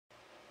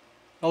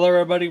Hello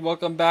everybody,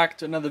 welcome back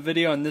to another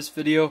video. In this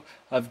video,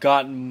 I've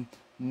gotten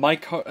not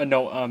Mike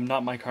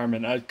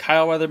Harmon,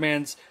 Kyle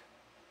Weatherman's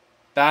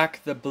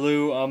Back the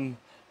Blue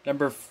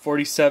number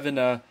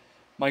 47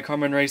 Mike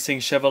Harmon Racing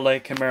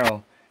Chevrolet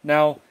Camaro.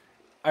 Now,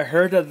 I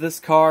heard that this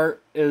car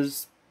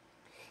is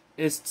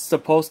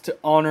supposed to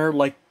honor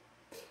like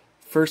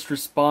first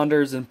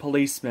responders and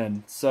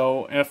policemen.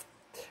 So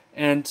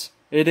and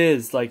it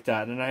is like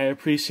that, and I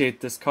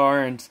appreciate this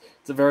car, and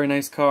it's a very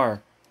nice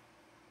car.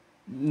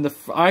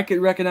 I could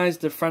recognize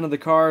the front of the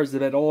car is a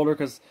bit older,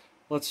 because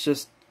let's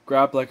just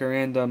grab like a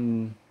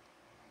random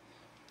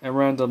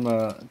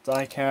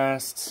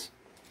diecast.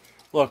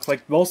 Look,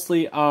 like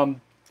mostly the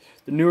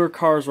newer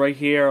cars right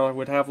here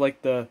would have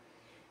the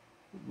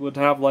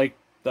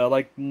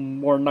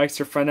more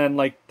nicer front end,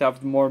 like that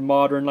have more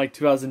modern, like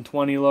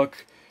 2020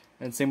 look,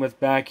 and same with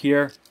back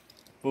here.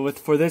 But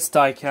for this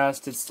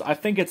diecast, I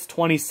think it's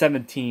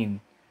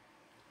 2017,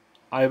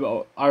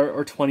 or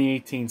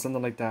 2018,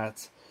 something like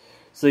that.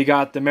 So you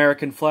got the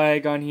American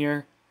flag on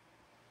here.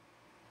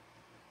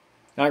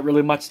 Not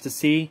really much to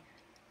see.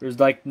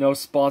 There's like no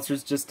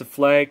sponsors, just the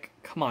flag.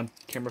 Come on,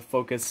 camera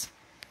focus.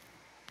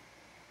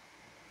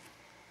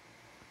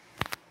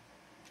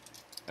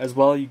 As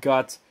well, you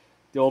got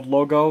the old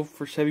logo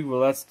for Chevy.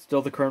 Well, that's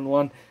still the current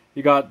one.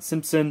 You got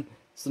Simpson,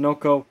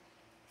 Sunoco,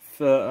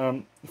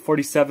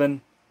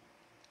 47.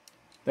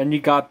 Then you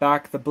got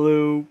Back the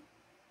Blue.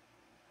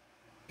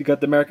 You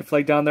got the American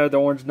flag down there, the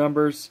orange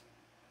numbers.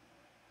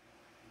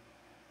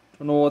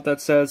 Don't know what that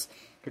says.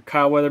 Got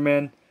Kyle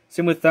Weatherman.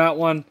 Same with that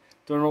one.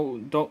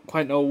 Don't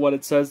quite know what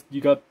it says.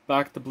 You got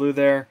Back the Blue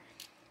there.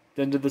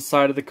 Then to the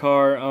side of the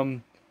car,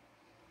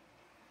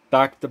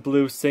 Back the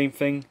Blue, same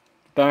thing.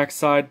 Back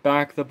side,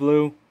 Back the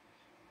Blue.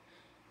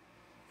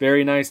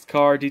 Very nice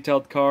car,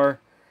 detailed car.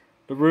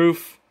 The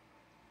roof,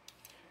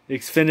 the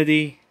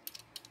Xfinity,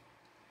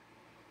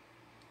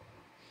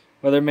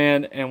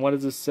 Weatherman, and what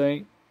does this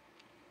say?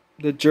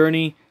 The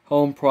Journey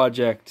Home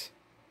Project.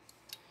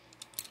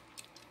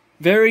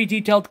 Very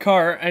detailed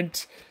car,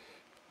 and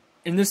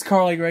in this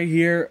car, like right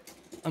here,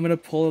 I'm gonna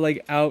pull it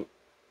like out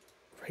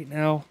right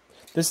now.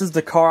 This is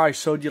the car I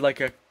showed you like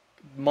a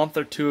month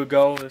or two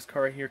ago. This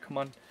car right here, come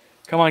on,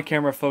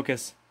 camera,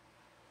 focus.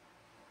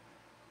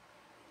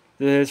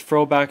 This is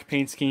throwback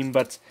paint scheme,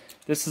 but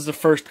this is the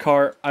first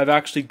car I've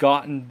actually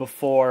gotten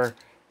before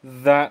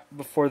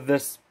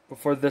this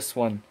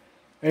one.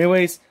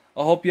 Anyways,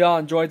 I hope y'all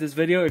enjoyed this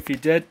video. If you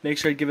did, make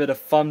sure to give it a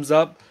thumbs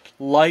up,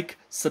 like,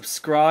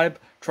 subscribe,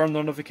 turn on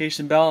the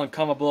notification bell, and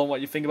comment below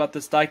what you think about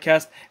this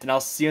diecast, and I'll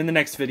see you in the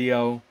next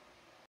video.